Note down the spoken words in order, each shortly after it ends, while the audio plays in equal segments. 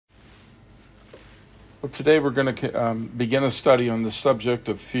Well, today we're going to begin a study on the subject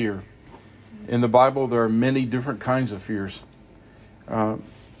of fear. In the Bible, there are many different kinds of fears. A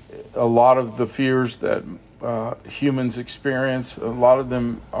lot of the fears that humans experience, a lot of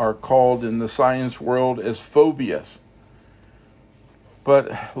them are called in the science world as phobias.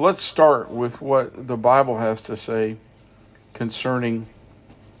 But let's start with what the Bible has to say concerning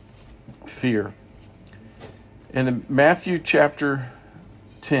fear. In Matthew chapter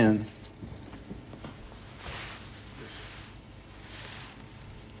 10,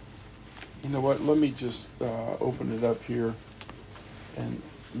 you know what, let me just open it up here and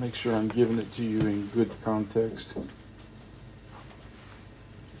make sure I'm giving it to you in good context.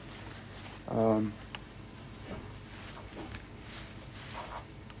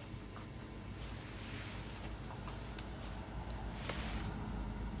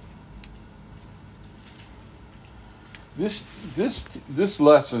 This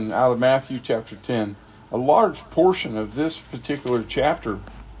lesson out of Matthew chapter 10, a large portion of this particular chapter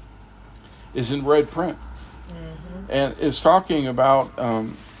is in red print. Mm-hmm. And it's talking about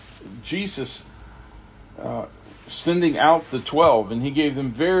Jesus sending out the 12, and he gave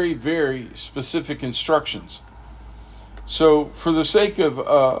them very, very specific instructions. So for the sake of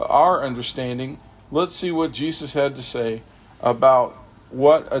our understanding, let's see what Jesus had to say about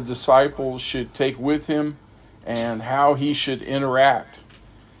what a disciple should take with him and how he should interact,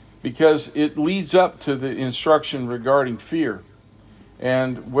 because it leads up to the instruction regarding fear.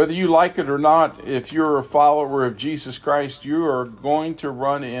 And whether you like it or not, if you're a follower of Jesus Christ, you are going to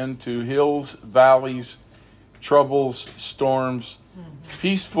run into hills, valleys, troubles, storms,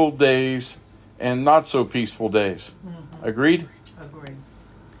 peaceful days, and not so peaceful days. Mm-hmm. Agreed? Agreed.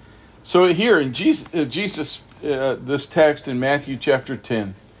 So here in Jesus, this text in Matthew chapter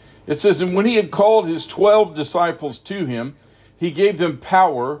 10, it says, "And when he had called his 12 disciples to him, he gave them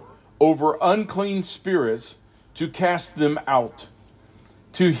power over unclean spirits to cast them out,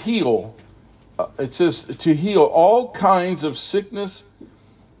 to heal," it says, "to heal all kinds of sickness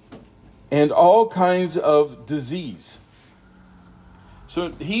and all kinds of disease."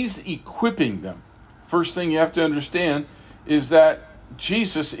 So he's equipping them. First thing you have to understand is that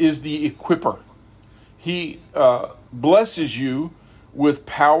Jesus is the equipper. He blesses you with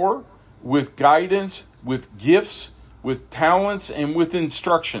power, with guidance, with gifts, with talents, and with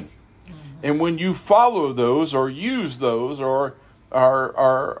instruction. Mm-hmm. And when you follow those or use those or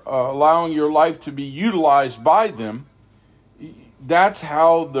are allowing your life to be utilized by them, that's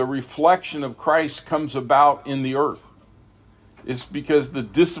how the reflection of Christ comes about in the earth. It's because the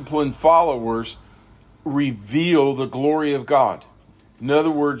disciplined followers reveal the glory of God. In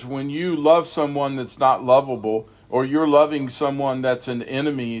other words, when you love someone that's not lovable, or you're loving someone that's an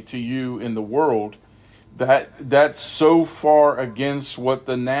enemy to you in the world, that's so far against what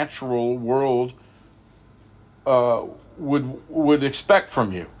the natural world would expect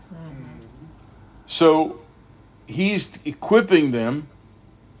from you. Mm-hmm. So he's equipping them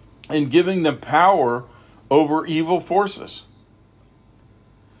and giving them power over evil forces.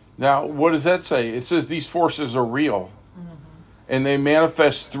 Now, what does that say? It says these forces are real. Mm-hmm. And they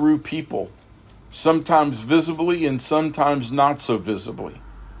manifest through people, sometimes visibly and sometimes not so visibly.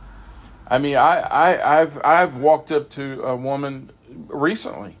 I mean, I've walked up to a woman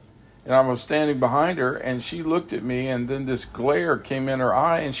recently, and I was standing behind her, and she looked at me, and then this glare came in her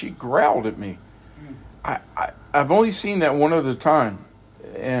eye, and she growled at me. I've only seen that one other time,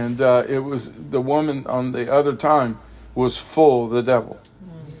 and it was the woman on the other time was full of the devil.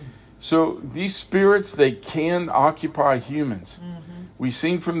 Mm-hmm. So these spirits, they can occupy humans. Mm-hmm. We've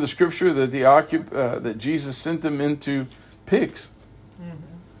seen from the scripture that that Jesus sent them into pigs. Mm-hmm.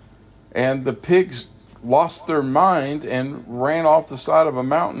 And the pigs lost their mind and ran off the side of a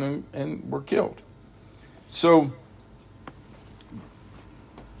mountain and were killed. So,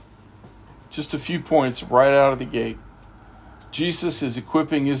 just a few points right out of the gate. Jesus is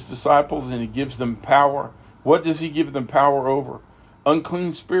equipping his disciples and he gives them power. What does he give them power over?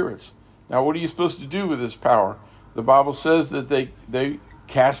 Unclean spirits. Now, what are you supposed to do with this power? The Bible says that they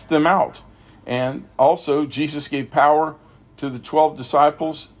cast them out. And also, Jesus gave power to the 12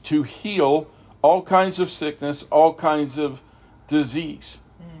 disciples to heal all kinds of sickness, all kinds of disease.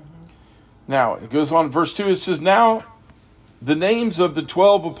 Mm-hmm. Now, it goes on in verse 2. It says, "Now, the names of the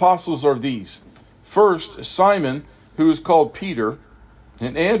 12 apostles are these. First, Simon, who is called Peter,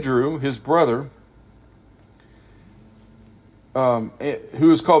 and Andrew, his brother,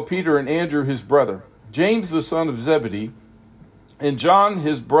 who is called Peter and Andrew, his brother, James, the son of Zebedee, and John,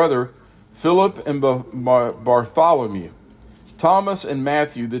 his brother, Philip and Bartholomew, Thomas and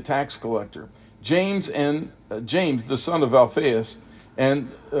Matthew, the tax collector, James, the son of Alphaeus,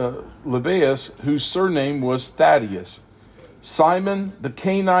 and Lebbaeus, whose surname was Thaddeus, Simon the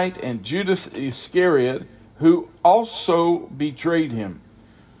Canaanite, and Judas Iscariot, who also betrayed him.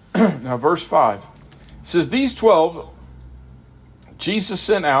 Now, verse 5 says, These 12 Jesus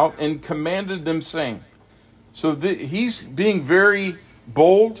sent out and commanded them, saying, so he's being very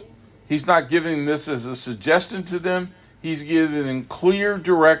bold. He's not giving this as a suggestion to them. He's giving them clear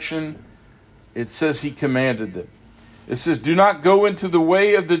direction. It says he commanded them. It says, do not go into the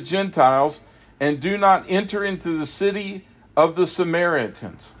way of the Gentiles, and do not enter into the city of the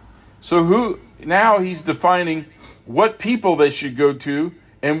Samaritans. So now he's defining what people they should go to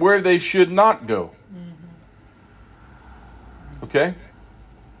and where they should not go. Okay?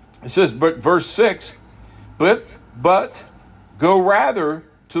 It says, but verse 6, but go rather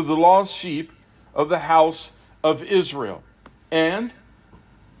to the lost sheep of the house of Israel. And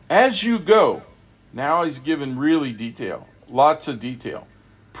as you go, now he's given really detail, lots of detail.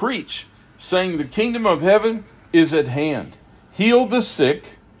 Preach, saying the kingdom of heaven is at hand. Heal the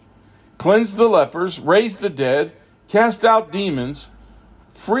sick, cleanse the lepers, raise the dead, cast out demons.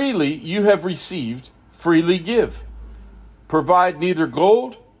 Freely you have received, freely give. Provide neither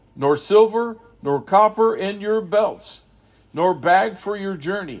gold, nor silver, nor copper in your belts, nor bag for your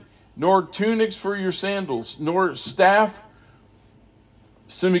journey, nor tunics for your sandals, nor staff,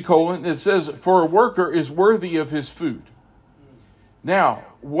 semicolon. It says, for a worker is worthy of his food. Now,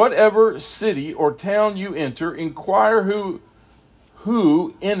 whatever city or town you enter, inquire who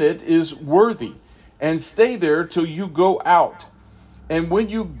in it is worthy, and stay there till you go out. And when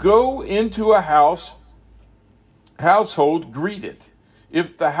you go into a household, greet it.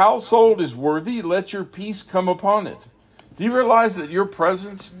 If the household is worthy, let your peace come upon it. Do you realize that your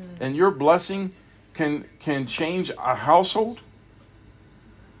presence and your blessing can change a household?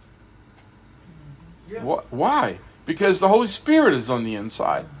 Yeah. Why? Because the Holy Spirit is on the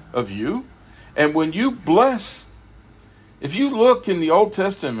inside of you. And when you bless, if you look in the Old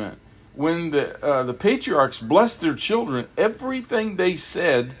Testament, when the patriarchs blessed their children, everything they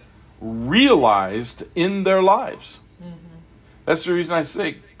said realized in their lives. That's the reason I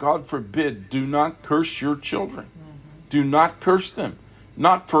say, God forbid, do not curse your children. Do not curse them.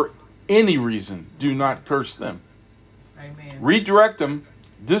 Not for any reason. Do not curse them. Amen. Redirect them,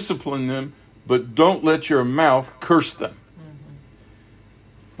 discipline them, but don't let your mouth curse them.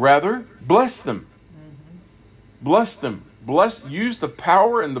 Rather, bless them. Bless them. Use the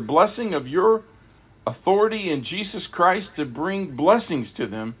power and the blessing of your authority in Jesus Christ to bring blessings to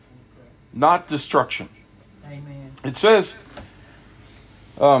them, not destruction. Amen. It says,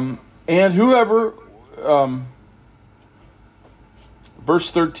 and whoever, verse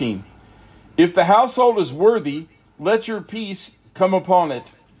 13, if the household is worthy, let your peace come upon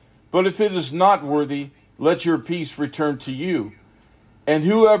it. But if it is not worthy, let your peace return to you. And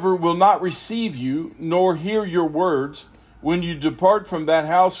whoever will not receive you, nor hear your words, when you depart from that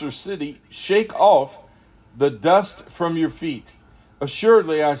house or city, shake off the dust from your feet.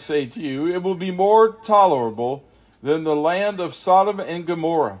 Assuredly, I say to you, it will be more tolerable than the land of Sodom and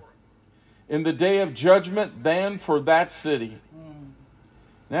Gomorrah in the day of judgment than for that city.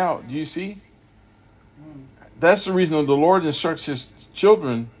 Now, do you see? That's the reason the Lord instructs his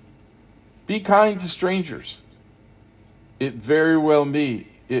children, be kind to strangers. It very well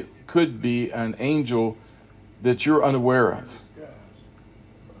could be an angel that you're unaware of.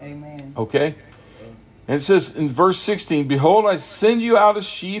 Amen. Okay? And it says in verse 16, behold, I send you out as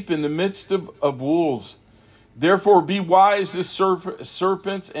sheep in the midst of wolves. Therefore be wise as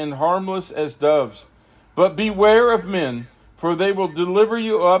serpents and harmless as doves. But beware of men, for they will deliver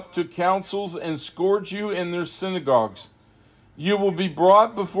you up to councils and scourge you in their synagogues. You will be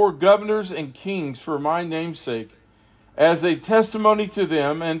brought before governors and kings for my name's sake, as a testimony to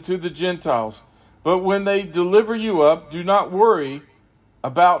them and to the Gentiles. But when they deliver you up, do not worry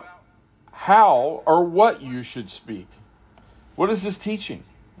about how or what you should speak. What is this teaching?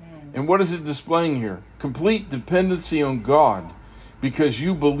 And what is it displaying here? Complete dependency on God, because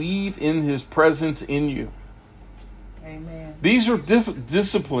you believe in his presence in you. Amen. These are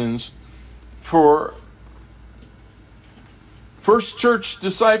disciplines for first church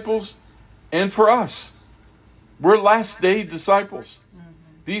disciples and for us. We're last day disciples.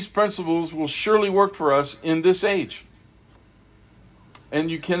 These principles will surely work for us in this age.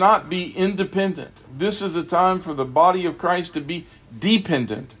 And you cannot be independent. This is the time for the body of Christ to be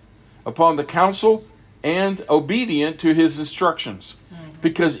dependent upon the counsel and obedient to his instructions.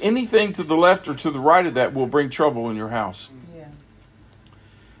 Because anything to the left or to the right of that will bring trouble in your house. Yeah.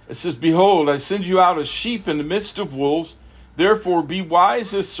 It says, behold, I send you out as sheep in the midst of wolves. Therefore be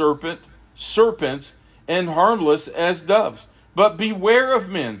wise as serpents and harmless as doves. But beware of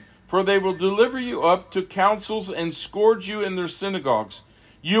men, for they will deliver you up to councils and scourge you in their synagogues.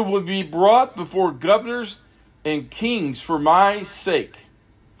 You will be brought before governors and kings for my sake,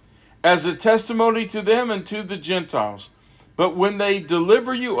 as a testimony to them and to the Gentiles. But when they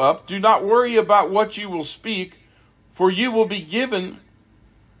deliver you up, do not worry about what you will speak, for it will be given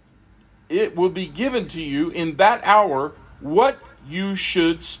to you in that hour what you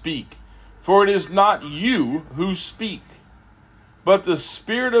should speak. For it is not you who speak, but the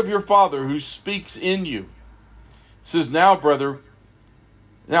Spirit of your Father who speaks in you. It says, Now brother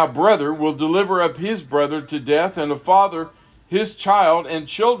will deliver up his brother to death, and a father his child, and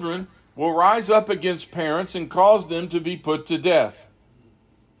children will rise up against parents and cause them to be put to death.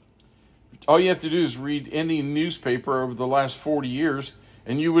 All you have to do is read any newspaper over the last 40 years,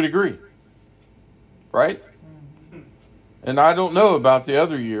 and you would agree. Right? And I don't know about the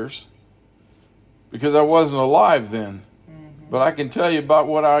other years, because I wasn't alive then. But I can tell you about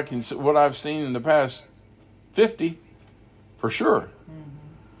what I've seen in the past 50, for sure.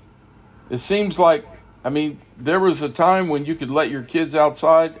 It seems like, there was a time when you could let your kids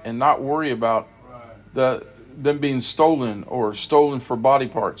outside and not worry about them being stolen or stolen for body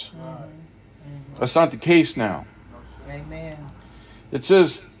parts. That's not the case now. Amen. It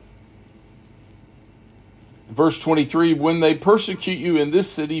says, verse 23, when they persecute you in this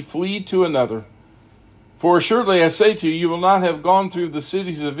city, flee to another. For assuredly I say to you, you will not have gone through the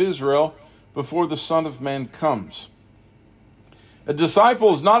cities of Israel before the Son of Man comes. A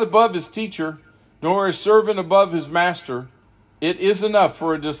disciple is not above his teacher, nor a servant above his master. It is enough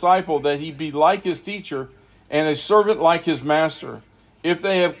for a disciple that he be like his teacher, and a servant like his master. If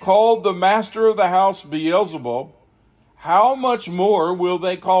they have called the master of the house Beelzebub, how much more will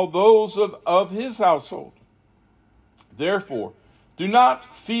they call those of his household? Therefore, do not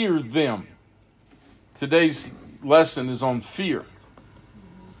fear them. Today's lesson is on fear.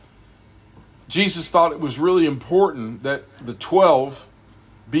 Jesus thought it was really important that the 12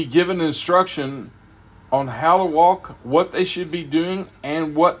 be given instruction on how to walk, what they should be doing,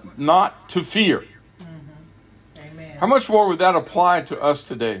 and what not to fear. Amen. How much more would that apply to us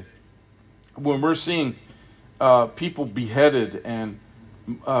today when we're seeing people beheaded and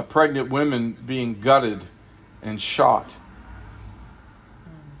pregnant women being gutted and shot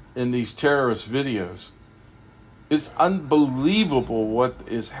in these terrorist videos? It's unbelievable what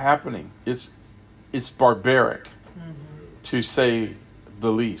is happening. It's barbaric, to say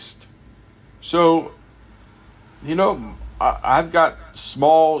the least. So, I've got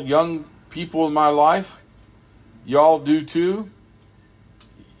small, young people in my life. Y'all do too.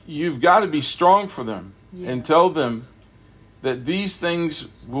 You've got to be strong for them and tell them that these things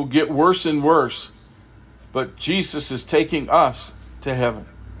will get worse and worse, but Jesus is taking us to heaven.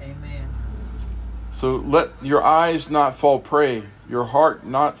 Amen. So let your eyes not fall prey, your heart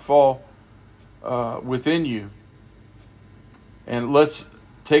not fall within you. And let's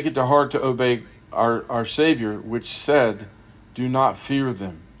take it to heart to obey our Savior, which said, do not fear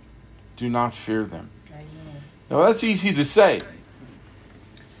them. Do not fear them. Amen. Now that's easy to say.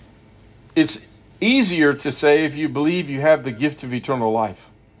 It's easier to say if you believe you have the gift of eternal life.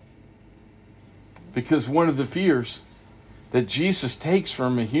 Because one of the fears that Jesus takes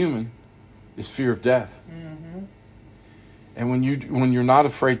from a human is fear of death. And when you're not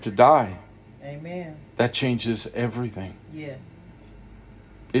afraid to die, Amen. that changes everything. Yes.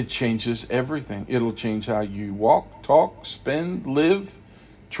 It changes everything. It'll change how you walk, talk, spend, live,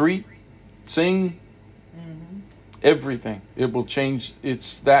 treat, sing, everything. It will change.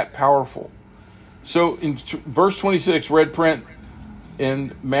 It's that powerful. So in verse 26, red print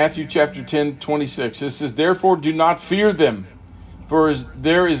in Matthew chapter 10, 26, it says, therefore do not fear them, for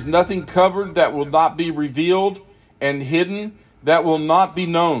there is nothing covered that will not be revealed, and hidden that will not be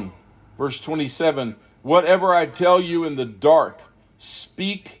known. Verse 27, whatever I tell you in the dark,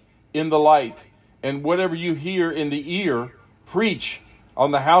 speak in the light, and whatever you hear in the ear, preach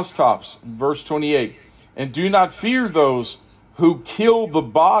on the housetops. Verse 28, and do not fear those who kill the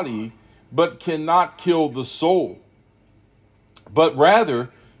body, but cannot kill the soul. But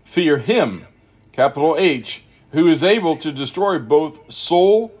rather fear him, capital H, who is able to destroy both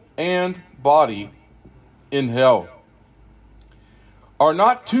soul and body in hell. Are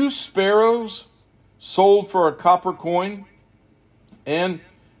not 2 sparrows sold for a copper coin? And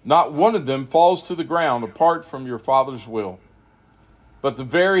not one of them falls to the ground apart from your Father's will. But the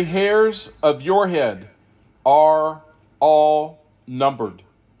very hairs of your head are all numbered.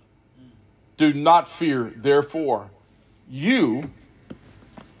 Do not fear, therefore. You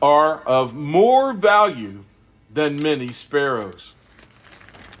are of more value than many sparrows.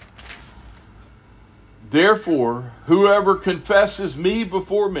 Therefore, whoever confesses me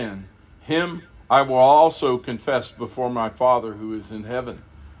before men, him I will also confess before my Father who is in heaven.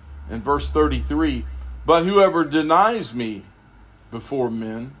 In verse 33, but whoever denies me before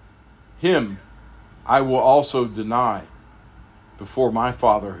men, him I will also deny before my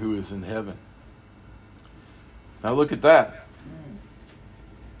Father who is in heaven. Now look at that.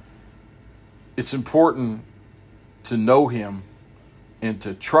 It's important to know him and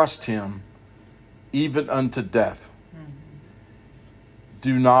to trust him even unto death.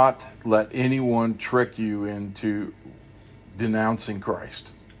 Do not let anyone trick you into denouncing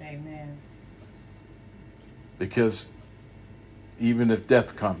Christ. Amen. Because even if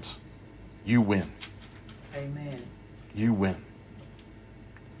death comes, you win. Amen. You win.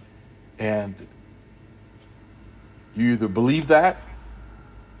 And you either believe that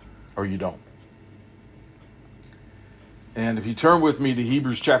or you don't. And if you turn with me to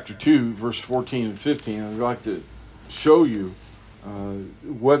Hebrews chapter 2, verse 14 and 15, I'd like to show you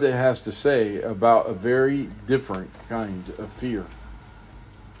what it has to say about a very different kind of fear.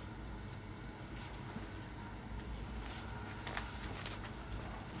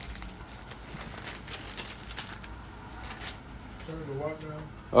 Turn to what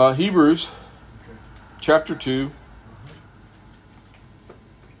now? Hebrews chapter 2.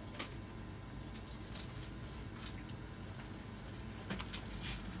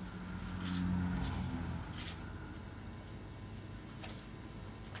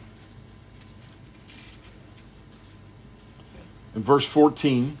 In verse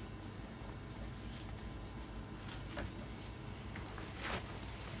 14,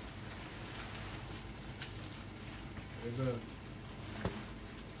 Amen.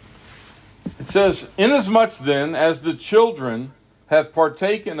 it says, inasmuch then as the children have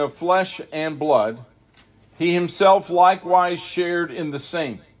partaken of flesh and blood, he himself likewise shared in the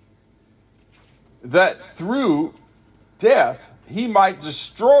same, that through death he might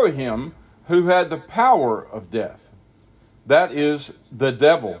destroy him who had the power of death, that is, the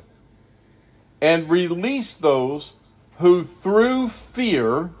devil, and release those who through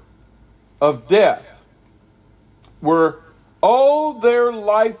fear of death were all their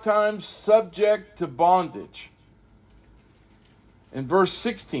lifetime subject to bondage. In verse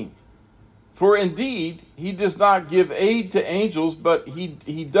 16, for indeed he does not give aid to angels, but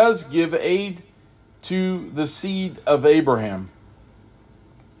he does give aid to the seed of Abraham.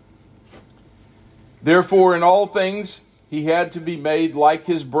 Therefore in all things he had to be made like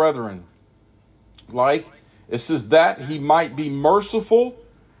his brethren. Like, it says, that he might be merciful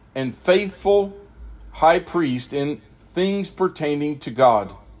and faithful high priest in things pertaining to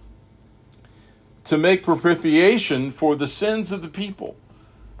God, to make propitiation for the sins of the people,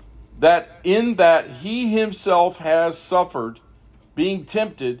 that in that he himself has suffered, being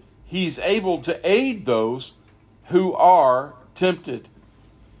tempted, he's able to aid those who are tempted.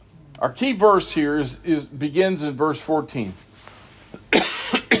 Our key verse here begins in verse 14.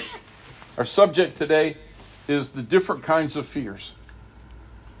 Our subject today is the different kinds of fears.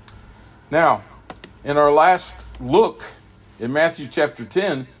 Now, in our last look in Matthew chapter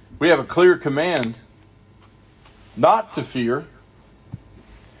 10, we have a clear command not to fear,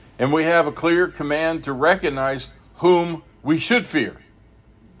 and we have a clear command to recognize whom we should fear.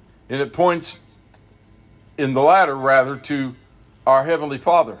 And it points in the latter, rather, to our Heavenly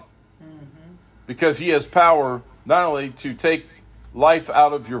Father. Because he has power not only to take life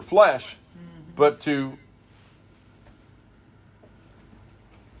out of your flesh, but to,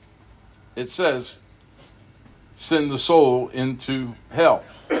 it says, send the soul into hell.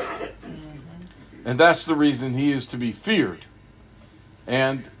 And that's the reason he is to be feared.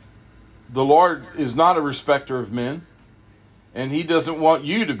 And the Lord is not a respecter of men, and he doesn't want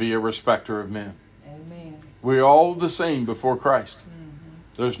you to be a respecter of men. Amen. We're all the same before Christ.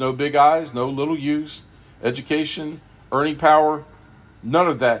 There's no big I's, no little U's. Education, earning power, none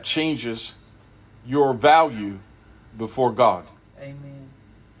of that changes your value before God. Amen.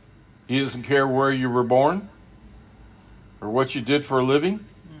 He doesn't care where you were born or what you did for a living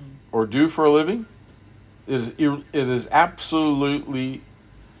or do for a living. It is absolutely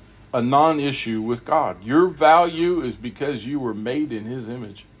a non-issue with God. Your value is because you were made in his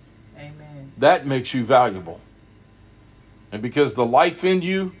image. Amen. That makes you valuable. And because the life in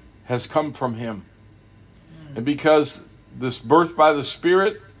you has come from him. And because this birth by the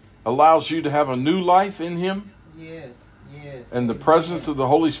Spirit allows you to have a new life in him. Yes, yes. And the presence of the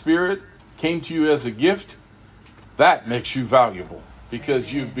Holy Spirit came to you as a gift. That makes you valuable.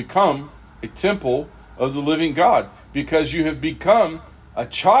 Because you've become a temple of the living God. Because you have become a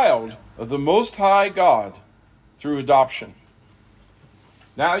child of the Most High God through adoption.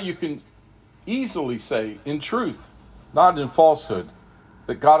 Now you can easily say in truth, not in falsehood,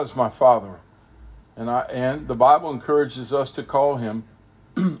 that God is my Father. And the Bible encourages us to call him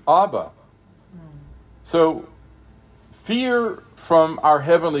Abba. So fear from our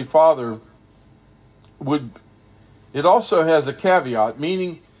Heavenly Father it also has a caveat,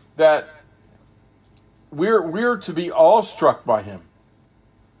 meaning that we're to be awestruck by him.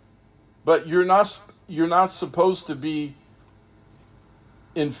 But you're not supposed to be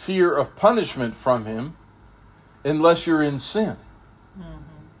in fear of punishment from him unless you're in sin.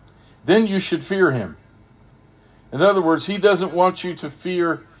 Then you should fear him. In other words, he doesn't want you to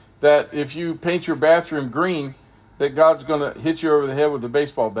fear that if you paint your bathroom green, that God's going to hit you over the head with a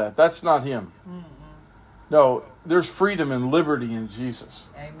baseball bat. That's not him. No, there's freedom and liberty in Jesus.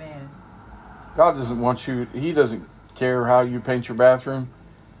 Amen. God doesn't want you, he doesn't care how you paint your bathroom.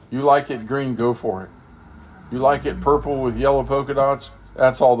 You like it green, go for it. You like it purple with yellow polka dots,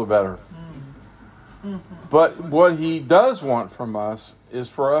 that's all the better. But what he does want from us is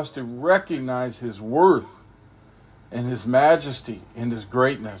for us to recognize his worth and his majesty and his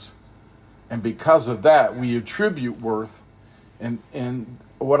greatness. And because of that, we attribute worth. And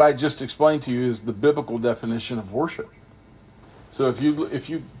what I just explained to you is the biblical definition of worship. So if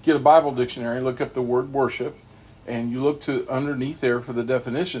you get a Bible dictionary, look up the word worship, and you look to underneath there for the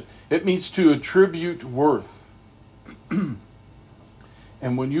definition, it means to attribute worth.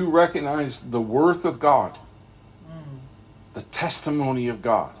 And when you recognize the worth of God, the testimony of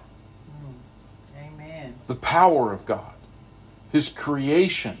God, Amen. the power of God, his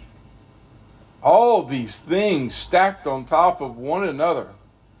creation, all these things stacked on top of one another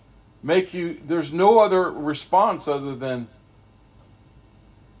make you, there's no other response other than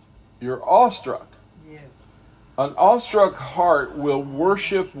you're awestruck. Yes. An awestruck heart will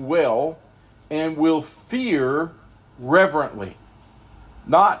worship well and will fear reverently.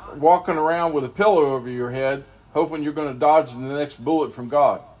 Not walking around with a pillow over your head hoping you're going to dodge the next bullet from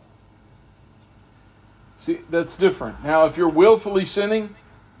God. See, that's different. Now, if you're willfully sinning,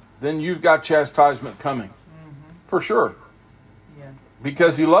 then you've got chastisement coming. For sure. Yeah.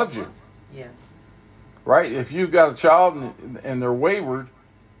 Because he loves you. Yeah. Right? If you've got a child and they're wayward,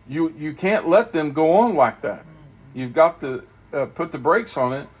 you can't let them go on like that. You've got to put the brakes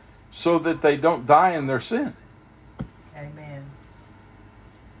on it so that they don't die in their sin. Amen.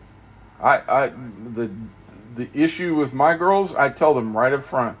 The issue with my girls, I tell them right up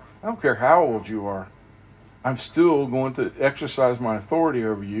front, I don't care how old you are, I'm still going to exercise my authority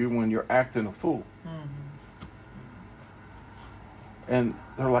over you when you're acting a fool. And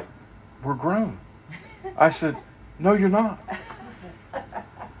they're like, we're grown. I said, no, you're not.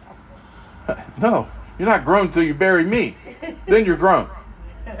 No, you're not grown till you bury me. Then you're grown.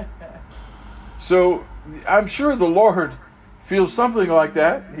 So I'm sure the Lord feels something like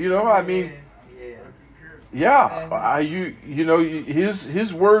that. You know, I mean, yeah,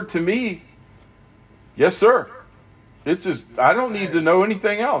 his word to me, yes, sir. It's just, I don't need to know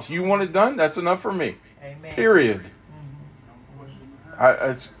anything else. You want it done? That's enough for me. Amen. Period.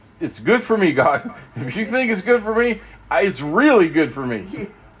 It's good for me, God. If you think it's good for me, it's really good for me.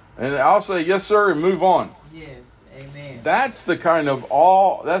 And I'll say, yes, sir, and move on. Yes. Amen. That's the kind of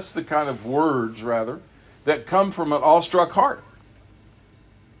words, rather, that come from an awestruck heart.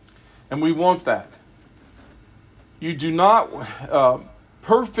 And we want that. You do not,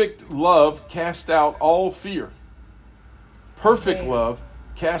 perfect love casts out all fear. Perfect love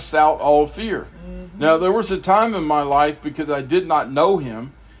casts out all fear. Now, there was a time in my life, because I did not know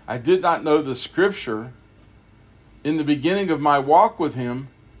him, I did not know the scripture. In the beginning of my walk with him,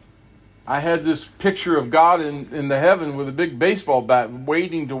 I had this picture of God in the heaven with a big baseball bat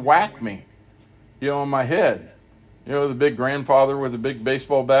waiting to whack me, on my head. The big grandfather with a big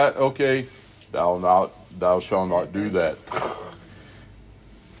baseball bat. Okay, thou shalt not do that.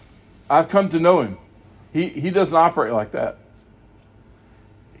 I've come to know him. He doesn't operate like that.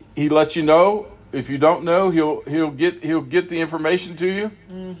 He lets you know. If you don't know, he'll get the information to you.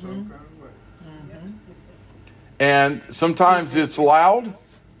 And sometimes it's loud.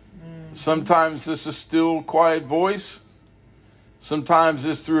 Sometimes it's a still, quiet voice. Sometimes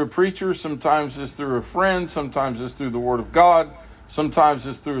it's through a preacher. Sometimes it's through a friend. Sometimes it's through the Word of God. Sometimes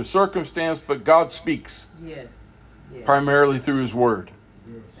it's through a circumstance. But God speaks. Yes. Primarily through his Word.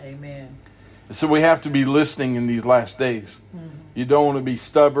 Amen. So we have to be listening in these last days. You don't want to be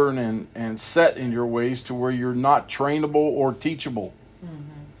stubborn and set in your ways to where you're not trainable or teachable.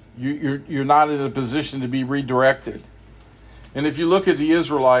 You're not in a position to be redirected. And if you look at the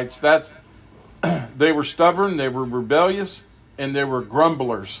Israelites, they were stubborn, they were rebellious, and they were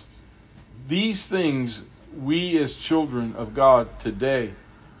grumblers. These things we as children of God today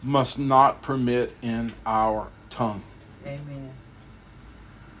must not permit in our tongue. Amen.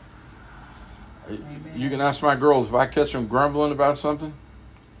 Amen. You can ask my girls, if I catch them grumbling about something,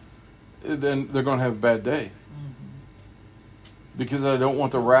 then they're going to have a bad day. Because I don't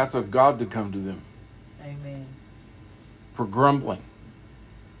want the wrath of God to come to them. Amen. For grumbling.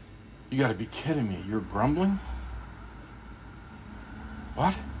 You got to be kidding me. You're grumbling?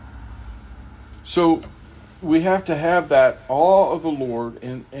 What? So we have to have that awe of the Lord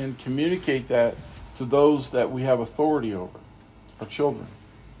and communicate that to those that we have authority over, our children.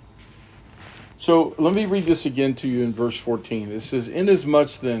 So let me read this again to you in verse 14. It says,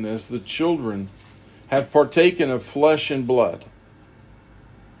 "Inasmuch then as the children have partaken of flesh and blood,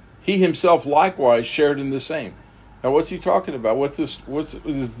 he himself likewise shared in the same." Now what's he talking about? What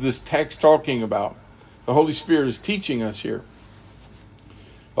is this text talking about? The Holy Spirit is teaching us here.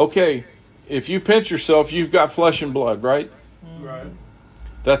 Okay, if you pinch yourself, you've got flesh and blood, right? Right.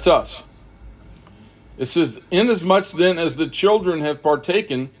 That's us. It says, "Inasmuch then as the children have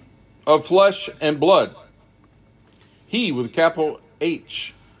partaken of flesh and blood, he with a capital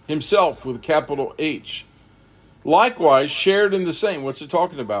H, himself with a capital H, likewise shared in the same." What's it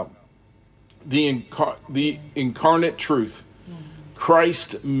talking about? The incarnate truth.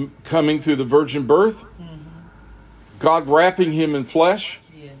 Christ coming through the virgin birth. God wrapping him in flesh.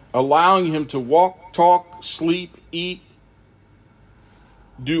 Yes. Allowing him to walk, talk, sleep, eat,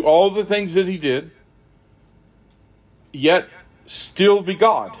 do all the things that he did, yet still be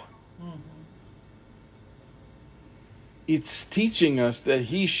God. It's teaching us that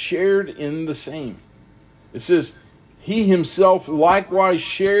he shared in the same. It says, "He himself likewise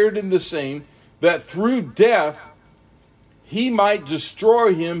shared in the same, that through death he might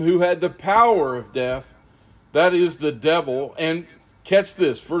destroy him who had the power of death, that is the devil." And catch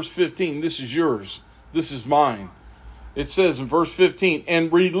this, verse 15, this is yours, this is mine. It says in verse 15,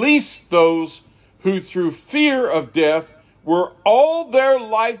 "And release those who through fear of death were all their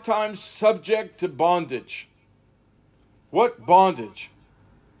lifetime subject to bondage." What bondage?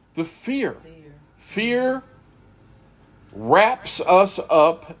 The fear. Fear wraps us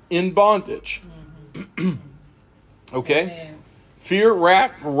up in bondage. Okay? Amen. Fear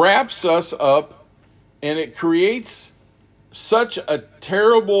wraps us up, and it creates such a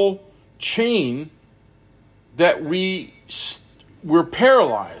terrible chain that we're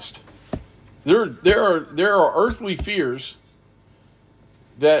paralyzed. There are earthly fears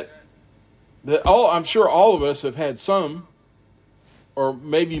that I'm sure all of us have had some, or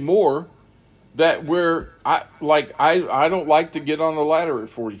maybe more, that I don't like to get on the ladder at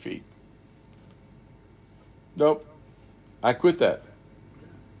 40 feet. Nope. I quit that.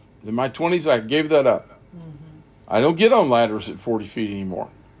 In my 20s, I gave that up. I don't get on ladders at 40 feet anymore.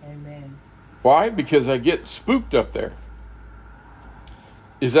 Amen. Why? Because I get spooked up there.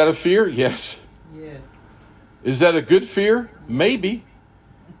 Is that a fear? Yes. Yes. Is that a good fear? Maybe.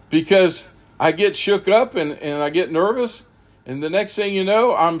 Because I get shook up and I get nervous, and the next thing you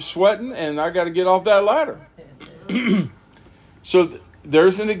know, I'm sweating and I got to get off that ladder. So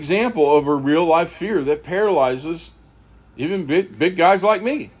there's an example of a real life fear that paralyzes even big guys like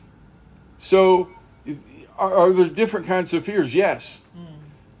me. So are there different kinds of fears? Yes.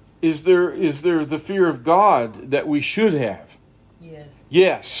 Is there the fear of God that we should have? Yes.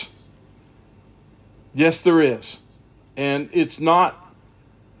 Yes. Yes, there is. And it's not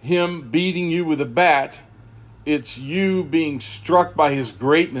him beating you with a bat. It's you being struck by his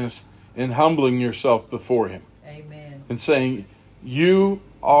greatness and humbling yourself before him. Amen. And saying, "You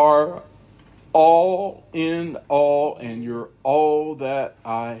are all in all, and you're all that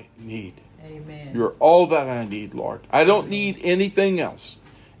I need. Amen. You're all that I need, Lord. I don't need anything else.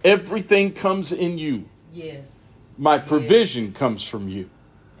 Everything comes in you. Yes. My provision comes from you.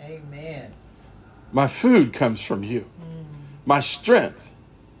 Amen. My food comes from you. My strength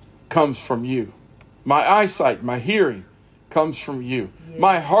comes from you. My eyesight, my hearing comes from you. Yes.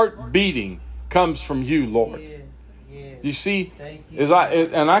 My heart beating comes from you, Lord." Yes. Yes. You see, Thank you.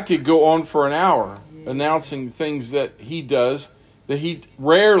 and I could go on for an hour announcing things that he does that he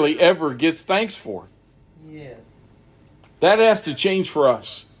rarely ever gets thanks for. Yes. That has to change for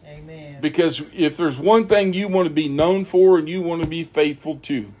us. Amen. Because if there's one thing you want to be known for and you want to be faithful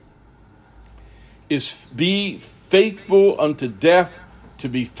to, is be faithful unto death, to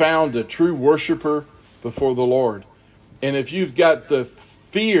be found a true worshiper before the Lord. And if you've got the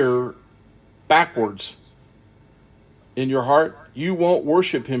fear backwards in your heart, you won't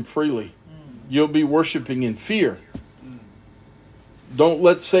worship him freely. You'll be worshiping in fear. Don't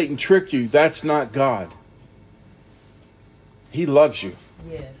let Satan trick you. That's not God. He loves you.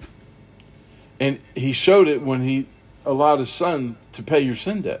 Yes. And he showed it when he allowed his son to pay your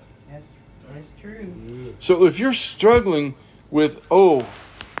sin debt. That's true. So if you're struggling with,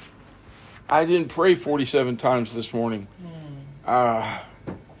 I didn't pray 47 times this morning, and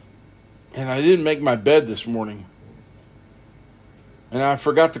I didn't make my bed this morning, and I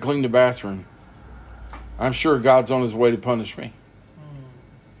forgot to clean the bathroom, I'm sure God's on his way to punish me.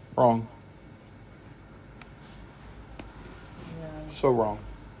 Wrong. Yeah. So wrong.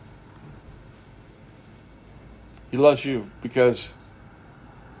 He loves you because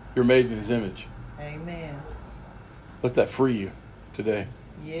you're made in his image. Amen. Let that free you today.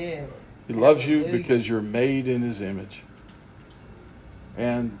 Yes. He loves you Hallelujah. because you're made in his image.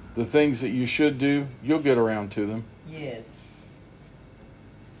 And the things that you should do, you'll get around to them. Yes.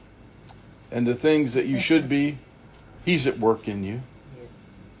 And the things that you should be, he's at work in you. Yes.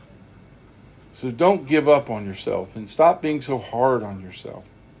 So don't give up on yourself and stop being so hard on yourself.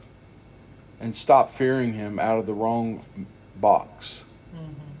 And stop fearing him out of the wrong box.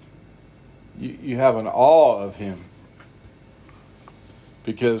 Mm-hmm. You have an awe of him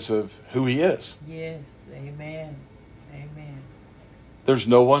because of who he is. Yes. Amen. Amen. There's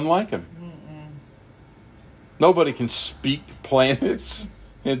no one like him. Mm-mm. Nobody can speak planets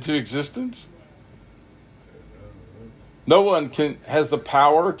into existence. No one has the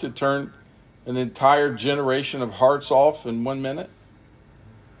power to turn an entire generation of hearts off in 1 minute.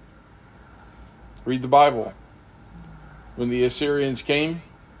 Read the Bible. When the Assyrians came,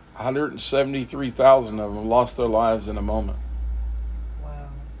 173,000 of them lost their lives in a moment. Wow.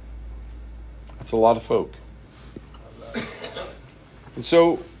 That's a lot of folk. And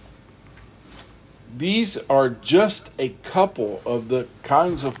so these are just a couple of the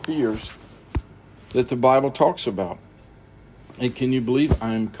kinds of fears that the Bible talks about. And can you believe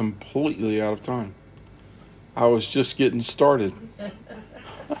I'm completely out of time? I was just getting started.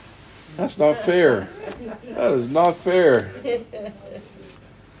 That's not fair. That is not fair.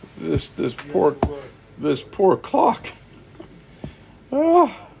 This poor clock.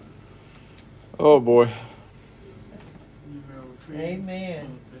 Oh boy.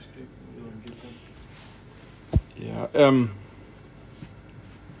 Amen. Yeah.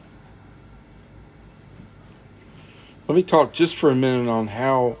 Let me talk just for a minute on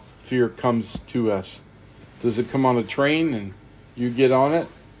how fear comes to us. Does it come on a train and you get on it?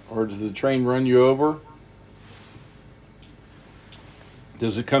 Or does the train run you over?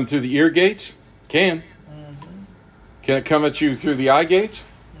 Does it come through the ear gates? Can. Mm-hmm. Can it come at you through the eye gates?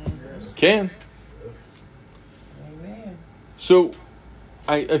 Mm-hmm. Can. Amen. So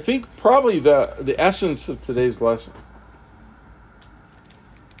I think probably the essence of today's lesson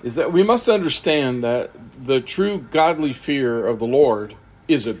is that we must understand that the true godly fear of the Lord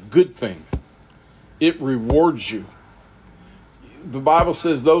is a good thing. It rewards you. The Bible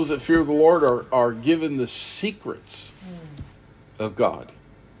says those that fear the Lord are given the secrets of God.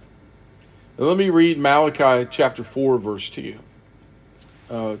 Now let me read Malachi chapter 4 verse to you.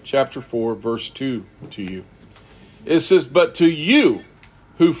 Chapter 4 verse 2 to you. It says, "But to you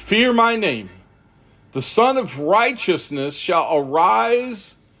who fear my name, the Son of Righteousness shall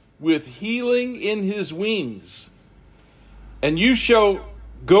arise with healing in his wings. And you shall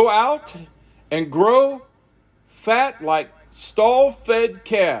go out and grow fat like stall-fed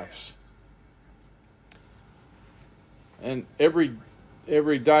calves." And every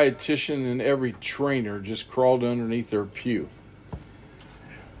dietitian and every trainer just crawled underneath their pew.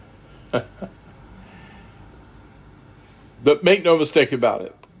 But make no mistake about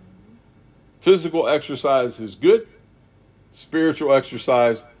it. Physical exercise is good. Spiritual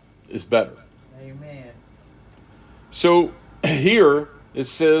exercise is better. Amen. So here it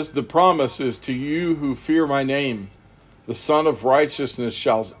says the promise is to you who fear my name. The Son of Righteousness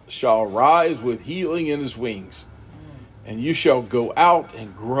shall arise with healing in his wings. And you shall go out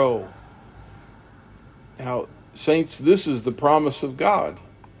and grow. Now, saints, this is the promise of God.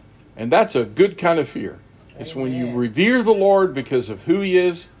 And that's a good kind of fear. It's when you revere the Lord because of who he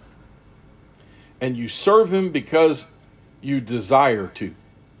is. And you serve him because you desire to.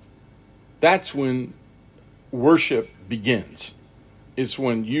 That's when worship begins. It's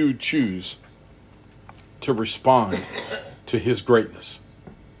when you choose to respond to his greatness.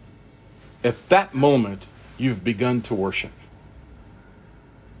 At that moment, you've begun to worship.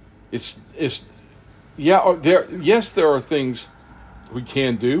 There are things we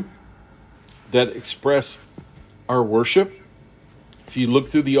can do that express our worship. If you look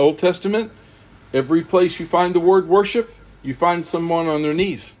through the Old Testament, every place you find the word worship, you find someone on their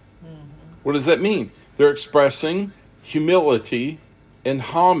knees. Mm-hmm. What does that mean? They're expressing humility and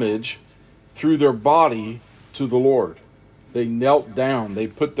homage through their body to the Lord. They knelt down. They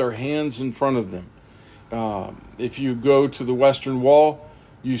put their hands in front of them. If you go to the Western Wall,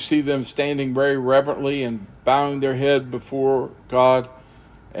 you see them standing very reverently and bowing their head before God.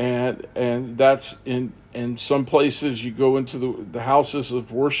 And that's in some places you go into the houses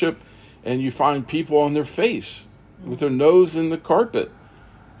of worship and you find people on their face with their nose in the carpet,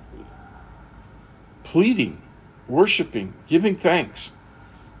 pleading, worshiping, giving thanks.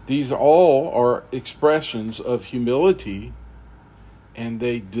 These all are expressions of humility, and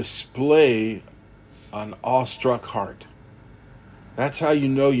they display an awestruck heart. That's how you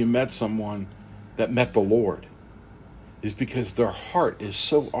know you met someone that met the Lord, is because their heart is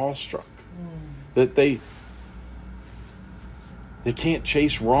so awestruck that they can't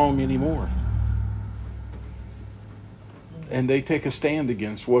chase wrong anymore. And they take a stand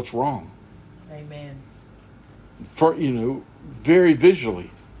against what's wrong. Amen. For, very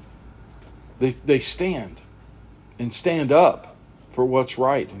visually. They stand and stand up for what's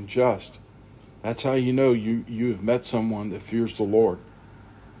right and just. That's how you know you have met someone that fears the Lord.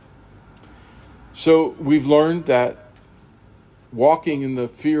 So we've learned that walking in the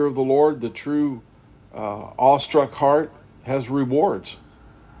fear of the Lord, the true awestruck heart, has rewards.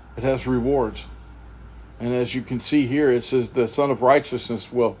 It has rewards. And as you can see here, it says the Son of Righteousness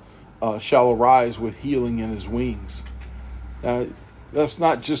shall arise with healing in his wings. Now, that's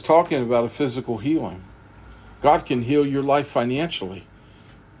not just talking about a physical healing. God can heal your life financially.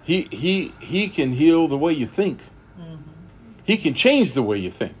 He can heal the way you think. Mm-hmm. He can change the way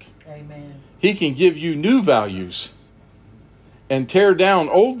you think. Amen. He can give you new values and tear down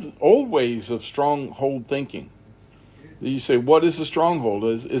old ways of stronghold thinking. You say, what is a stronghold?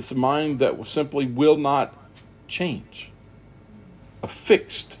 It's a mind that simply will not change. A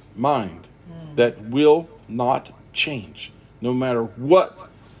fixed mind that will not change, no matter what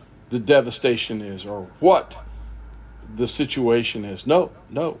the devastation is or what the situation is. No.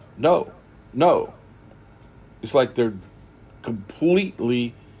 It's like they're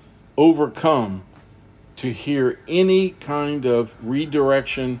completely overcome to hear any kind of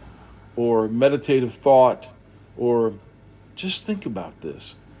redirection or meditative thought or just think about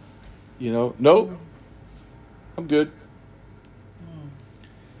this. No, I'm good.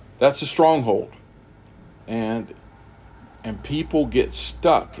 That's a stronghold. And people get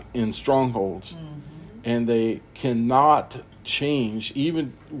stuck in strongholds. And they cannot change,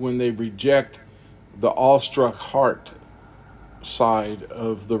 even when they reject the awestruck heart side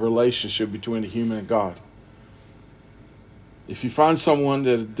of the relationship between a human and God. If you find someone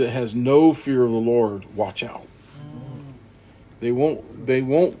that has no fear of the Lord, watch out. They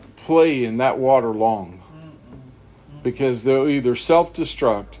won't play in that water long, because they'll either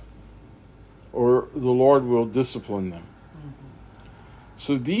self-destruct or the Lord will discipline them.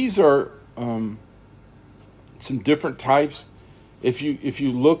 So these are some different types. If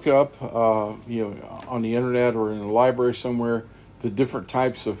you look up on the internet or in a library somewhere the different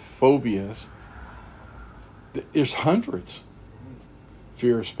types of phobias, there's hundreds.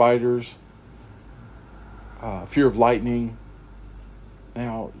 Fear of spiders, fear of lightning.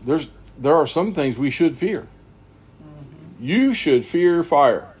 Now there are some things we should fear. You should fear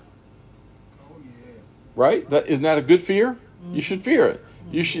fire. Right? Isn't that a good fear? You should fear it.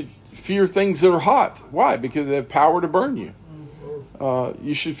 You should fear things that are hot. Why? Because they have power to burn you.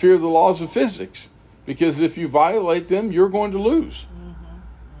 You should fear the laws of physics, because if you violate them, you're going to lose.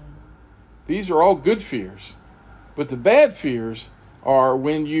 These are all good fears. But the bad fears are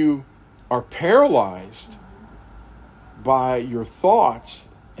when you are paralyzed by your thoughts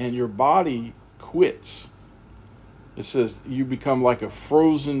and your body quits. It says you become like a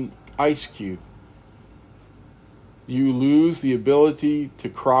frozen ice cube. You lose the ability to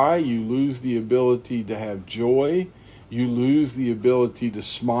cry. You lose the ability to have joy. You lose the ability to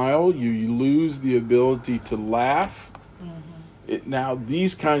smile. You lose the ability to laugh. Now,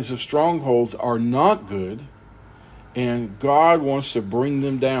 these kinds of strongholds are not good, and God wants to bring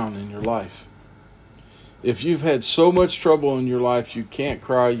them down in your life. If you've had so much trouble in your life, you can't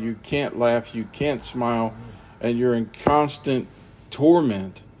cry, you can't laugh, you can't smile, and you're in constant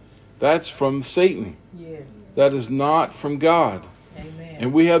torment, that's from Satan. Yes. That is not from God. Amen.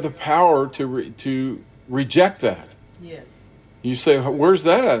 And we have the power to reject that. Yes. You say, where's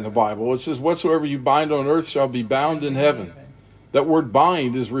that at in the Bible? It says, whatsoever you bind on earth shall be bound in heaven. That word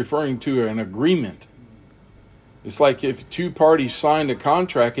bind is referring to an agreement. It's like if two parties signed a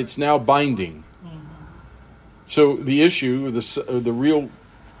contract, it's now binding. So the issue, the real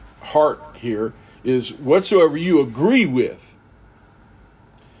heart here, is whatsoever you agree with.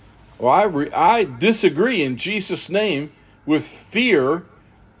 Well, I disagree in Jesus' name with fear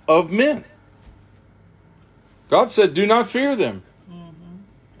of men. God said, do not fear them.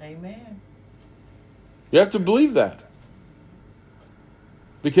 Amen. You have to believe that.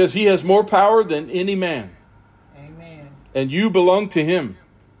 Because he has more power than any man. Amen. And you belong to him.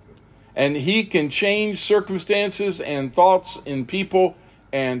 And he can change circumstances and thoughts in people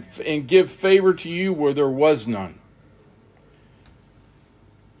and give favor to you where there was none.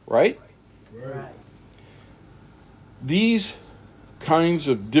 Right? Right. These kinds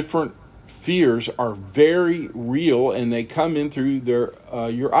of different fears are very real, and they come in through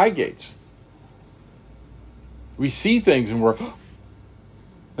your eye gates. We see things and we're...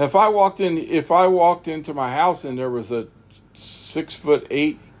 If I walked into my house and there was a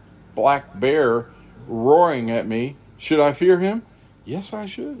 6'8" black bear roaring at me, should I fear him? Yes, I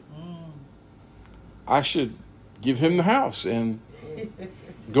should. I should give him the house and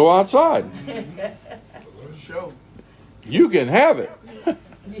go outside. You can have it.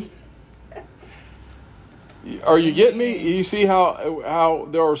 Are you getting me? You see how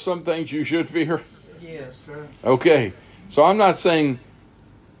there are some things you should fear? Yes, sir. Okay. So I'm not saying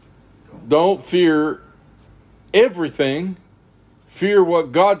don't fear everything. Fear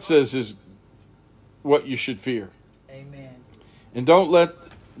what God says is what you should fear. Amen. And don't let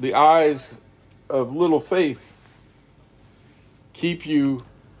the eyes of little faith keep you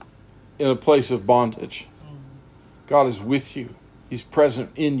in a place of bondage. God is with you. He's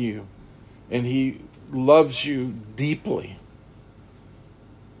present in you. And he loves you deeply.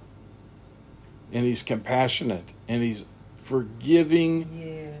 And he's compassionate. And he's forgiving.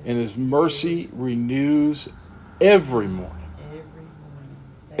 Yes. And his mercy renews every morning. Every morning.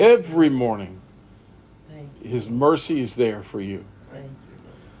 Every morning. Thank you. His mercy is there for you. Thank you.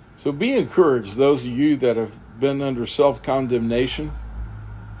 So be encouraged, those of you that have been under self-condemnation.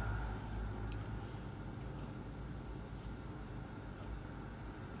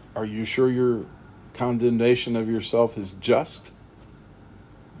 Are you sure your condemnation of yourself is just?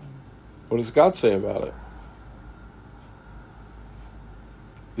 What does God say about it?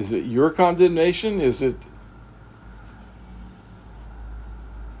 Is it your condemnation? Is it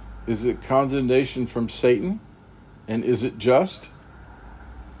condemnation from Satan? And is it just?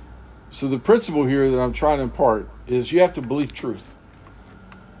 So the principle here that I'm trying to impart is you have to believe truth.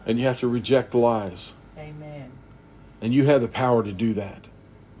 And you have to reject lies. Amen. And you have the power to do that.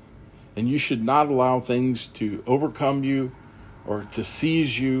 And you should not allow things to overcome you or to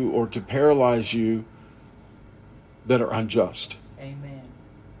seize you or to paralyze you that are unjust. Amen.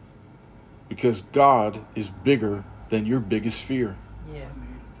 Because God is bigger than your biggest fear. Yes.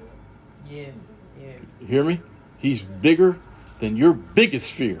 Yes. Yes. You hear me? He's bigger than your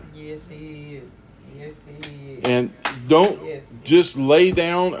biggest fear. Yes, he is. Yes, he is. And don't just lay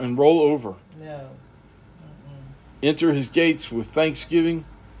down and roll over. No. Enter his gates with thanksgiving.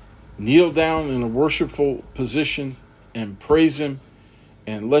 Kneel down in a worshipful position and praise him,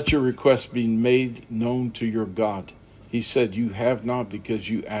 and let your requests be made known to your God. He said, you have not because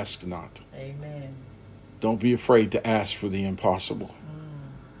you ask not. Amen. Don't be afraid to ask for the impossible.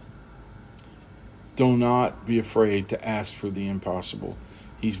 Do not be afraid to ask for the impossible.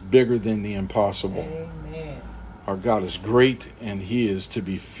 He's bigger than the impossible. Amen. Our God is great, and he is to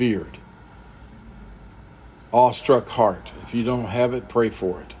be feared. Awestruck heart. If you don't have it, pray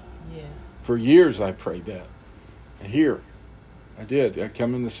for it. Yes. For years I prayed that. And here, I did. I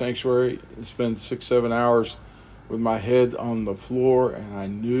come in the sanctuary and spend 6-7 hours with my head on the floor, and I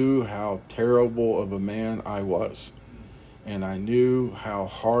knew how terrible of a man I was. And I knew how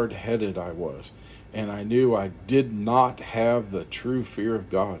hard-headed I was. And I knew I did not have the true fear of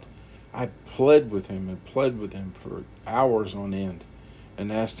God. I pled with him for hours on end and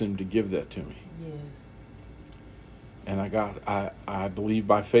asked him to give that to me. Yes. And I believe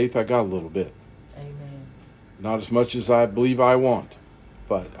by faith I got a little bit. Amen. Not as much as I believe I want,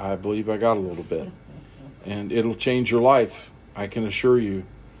 but I believe I got a little bit. And it'll change your life. I can assure you,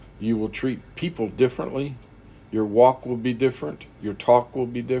 you will treat people differently. Your walk will be different. Your talk will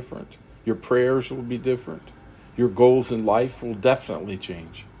be different. Your prayers will be different. Your goals in life will definitely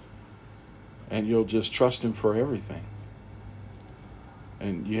change. And you'll just trust him for everything.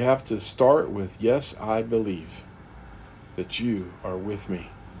 And you have to start with, yes, I believe that you are with me.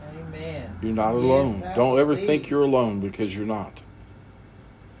 Amen. You're not alone. Yes, Don't ever believe. think you're alone, because you're not.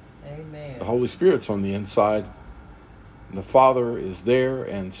 Amen. The Holy Spirit's on the inside. And the Father is there,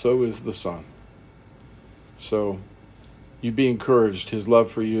 and so is the Son. So you be encouraged. His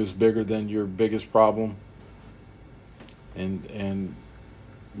love for you is bigger than your biggest problem. And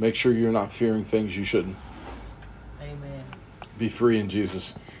make sure you're not fearing things you shouldn't. Amen. Be free in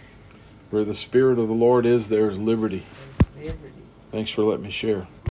Jesus. Where the Spirit of the Lord is, there is liberty. Liberty. Thanks for letting me share.